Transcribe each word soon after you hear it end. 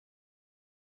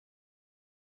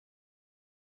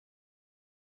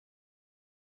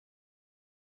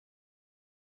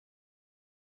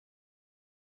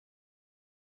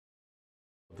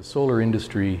The solar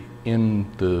industry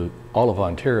in all of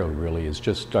Ontario really is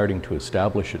just starting to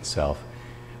establish itself,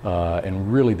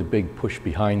 and really the big push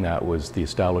behind that was the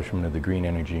establishment of the Green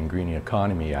Energy and Green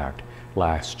Economy Act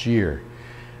last year.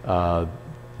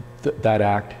 That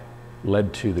act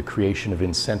led to the creation of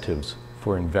incentives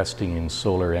for investing in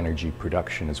solar energy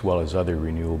production as well as other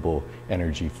renewable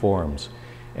energy forms,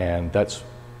 and that's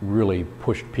really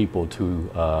pushed people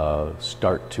to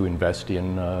start to invest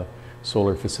in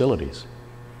solar facilities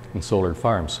and solar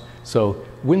farms. So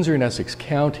Windsor and Essex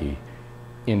County,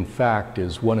 in fact,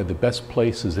 is one of the best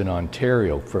places in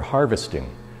Ontario for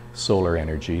harvesting solar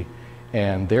energy,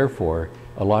 and therefore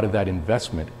a lot of that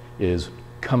investment is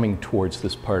coming towards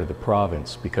this part of the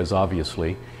province because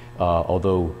obviously,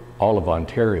 although all of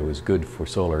Ontario is good for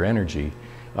solar energy,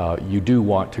 you do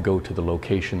want to go to the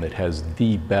location that has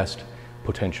the best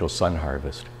potential sun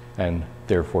harvest and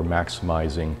therefore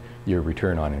maximizing your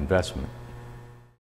return on investment.